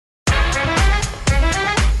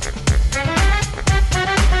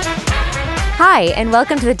Hi, and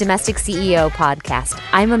welcome to the Domestic CEO podcast.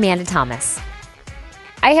 I'm Amanda Thomas.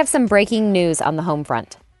 I have some breaking news on the home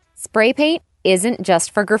front. Spray paint isn't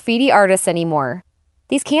just for graffiti artists anymore.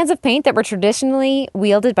 These cans of paint that were traditionally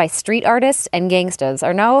wielded by street artists and gangstas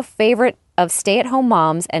are now a favorite of stay-at-home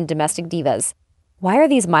moms and domestic divas. Why are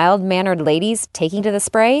these mild-mannered ladies taking to the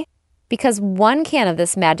spray? Because one can of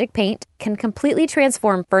this magic paint can completely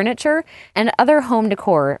transform furniture and other home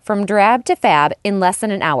decor from drab to fab in less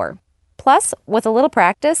than an hour. Plus, with a little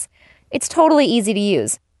practice, it's totally easy to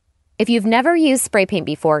use. If you've never used spray paint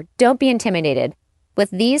before, don't be intimidated.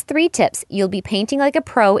 With these 3 tips, you'll be painting like a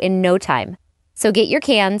pro in no time. So get your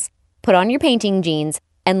cans, put on your painting jeans,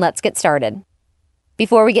 and let's get started.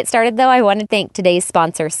 Before we get started, though, I want to thank today's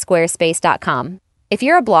sponsor, Squarespace.com. If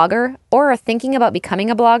you're a blogger or are thinking about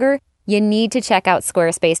becoming a blogger, you need to check out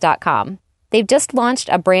Squarespace.com. They've just launched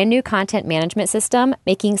a brand new content management system,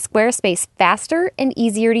 making Squarespace faster and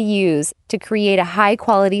easier to use to create a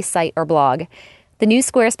high-quality site or blog. The new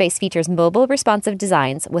Squarespace features mobile responsive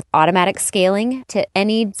designs with automatic scaling to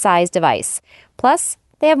any size device. Plus,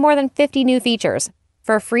 they have more than 50 new features.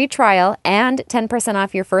 For a free trial and 10%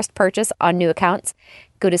 off your first purchase on new accounts,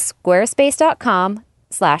 go to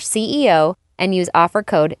squarespace.com/CEO and use offer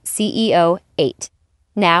code CEO8.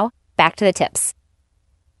 Now, back to the tips.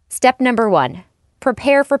 Step number 1,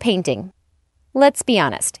 prepare for painting. Let's be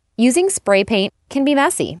honest, using spray paint can be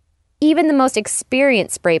messy. Even the most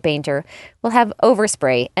experienced spray painter will have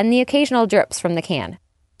overspray and the occasional drips from the can.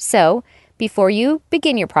 So, before you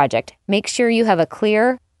begin your project, make sure you have a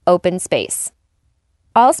clear, open space.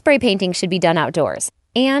 All spray painting should be done outdoors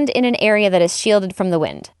and in an area that is shielded from the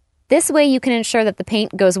wind. This way you can ensure that the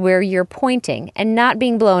paint goes where you're pointing and not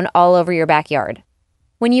being blown all over your backyard.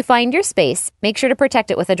 When you find your space, make sure to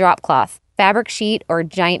protect it with a drop cloth, fabric sheet, or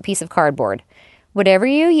giant piece of cardboard. Whatever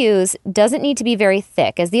you use doesn't need to be very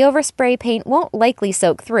thick, as the overspray paint won't likely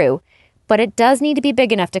soak through, but it does need to be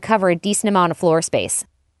big enough to cover a decent amount of floor space.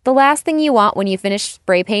 The last thing you want when you finish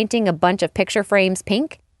spray painting a bunch of picture frames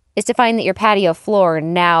pink is to find that your patio floor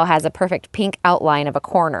now has a perfect pink outline of a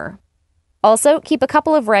corner. Also, keep a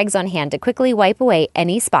couple of rags on hand to quickly wipe away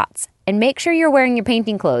any spots, and make sure you're wearing your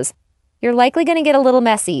painting clothes. You're likely going to get a little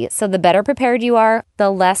messy, so the better prepared you are,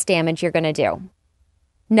 the less damage you're going to do.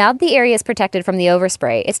 Now that the area is protected from the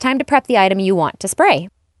overspray, it's time to prep the item you want to spray.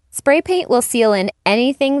 Spray paint will seal in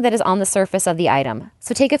anything that is on the surface of the item,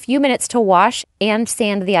 so take a few minutes to wash and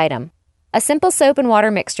sand the item. A simple soap and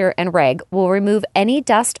water mixture and rag will remove any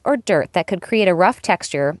dust or dirt that could create a rough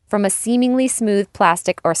texture from a seemingly smooth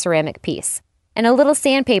plastic or ceramic piece. And a little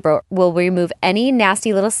sandpaper will remove any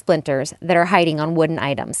nasty little splinters that are hiding on wooden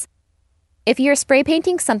items. If you're spray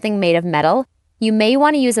painting something made of metal, you may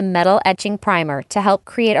want to use a metal etching primer to help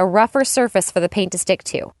create a rougher surface for the paint to stick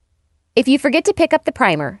to. If you forget to pick up the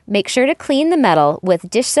primer, make sure to clean the metal with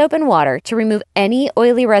dish soap and water to remove any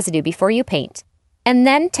oily residue before you paint, and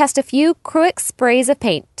then test a few Cruix sprays of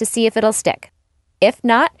paint to see if it'll stick. If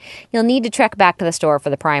not, you'll need to trek back to the store for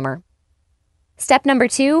the primer. Step number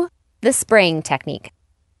 2, the spraying technique.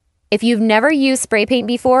 If you've never used spray paint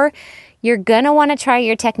before, you're going to want to try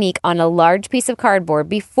your technique on a large piece of cardboard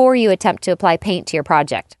before you attempt to apply paint to your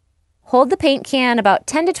project. Hold the paint can about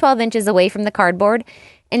 10 to 12 inches away from the cardboard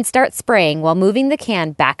and start spraying while moving the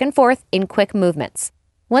can back and forth in quick movements.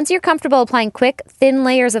 Once you're comfortable applying quick, thin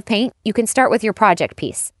layers of paint, you can start with your project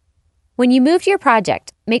piece. When you move to your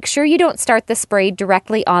project, make sure you don't start the spray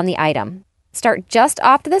directly on the item. Start just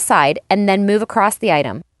off to the side and then move across the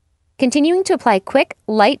item, continuing to apply quick,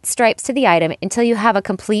 light stripes to the item until you have a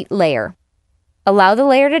complete layer. Allow the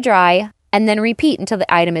layer to dry, and then repeat until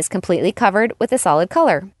the item is completely covered with a solid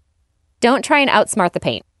color. Don't try and outsmart the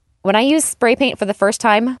paint. When I used spray paint for the first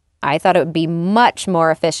time, I thought it would be much more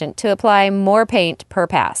efficient to apply more paint per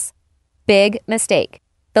pass. Big mistake.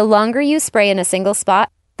 The longer you spray in a single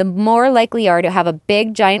spot, the more likely you are to have a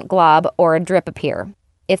big giant glob or a drip appear.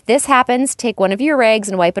 If this happens, take one of your rags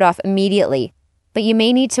and wipe it off immediately. But you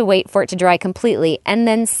may need to wait for it to dry completely and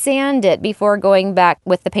then sand it before going back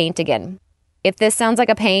with the paint again. If this sounds like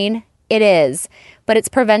a pain, it is, but it's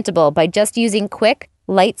preventable by just using quick,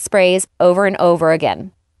 light sprays over and over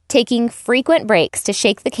again. Taking frequent breaks to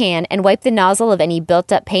shake the can and wipe the nozzle of any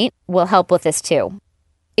built-up paint will help with this too.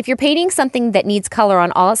 If you're painting something that needs color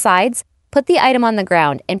on all sides, put the item on the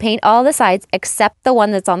ground and paint all the sides except the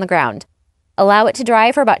one that's on the ground. Allow it to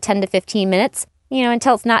dry for about 10 to 15 minutes,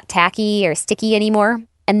 until it's not tacky or sticky anymore,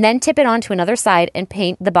 and then tip it onto another side and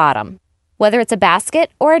paint the bottom. Whether it's a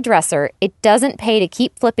basket or a dresser, it doesn't pay to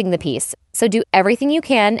keep flipping the piece, so do everything you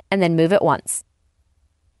can and then move it once.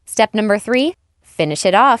 Step number 3, finish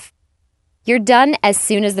it off. You're done as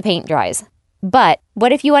soon as the paint dries. But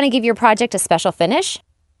what if you want to give your project a special finish?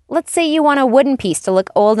 Let's say you want a wooden piece to look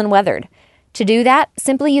old and weathered. To do that,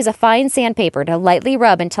 simply use a fine sandpaper to lightly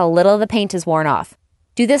rub until little of the paint is worn off.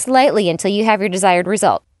 Do this lightly until you have your desired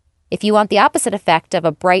result. If you want the opposite effect of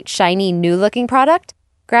a bright, shiny, new-looking product,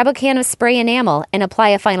 grab a can of spray enamel and apply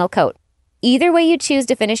a final coat. Either way you choose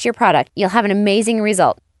to finish your product, you'll have an amazing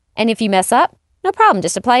result. And if you mess up, no problem,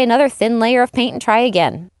 just apply another thin layer of paint and try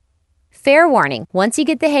again. Fair warning, once you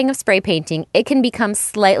get the hang of spray painting, it can become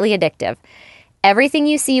slightly addictive. Everything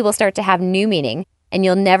you see will start to have new meaning, and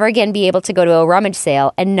you'll never again be able to go to a rummage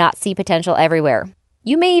sale and not see potential everywhere.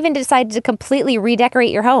 You may even decide to completely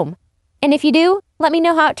redecorate your home. And if you do, let me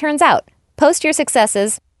know how it turns out. Post your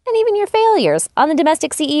successes and even your failures on the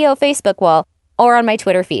Domestic CEO Facebook wall or on my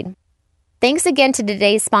Twitter feed. Thanks again to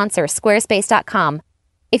today's sponsor, Squarespace.com.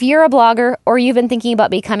 If you're a blogger or you've been thinking about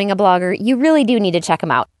becoming a blogger, you really do need to check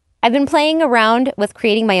them out. I've been playing around with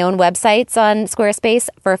creating my own websites on Squarespace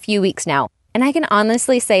for a few weeks now, and I can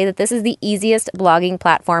honestly say that this is the easiest blogging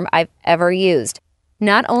platform I've ever used.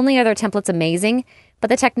 Not only are their templates amazing, but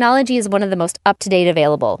the technology is one of the most up-to-date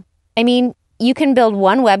available. I mean, you can build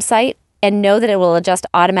one website and know that it will adjust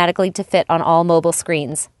automatically to fit on all mobile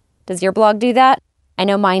screens. Does your blog do that? I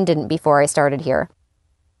know mine didn't before I started here.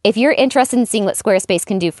 If you're interested in seeing what Squarespace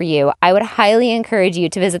can do for you, I would highly encourage you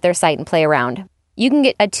to visit their site and play around. You can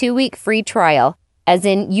get a 2-week free trial, as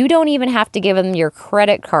in you don't even have to give them your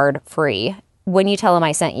credit card free when you tell them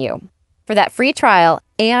I sent you. For that free trial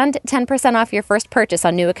and 10% off your first purchase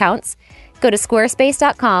on new accounts, go to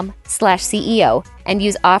squarespace.com/CEO and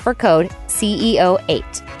use offer code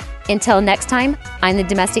CEO8. Until next time, I'm the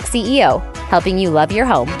Domestic CEO, helping you love your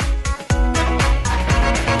home.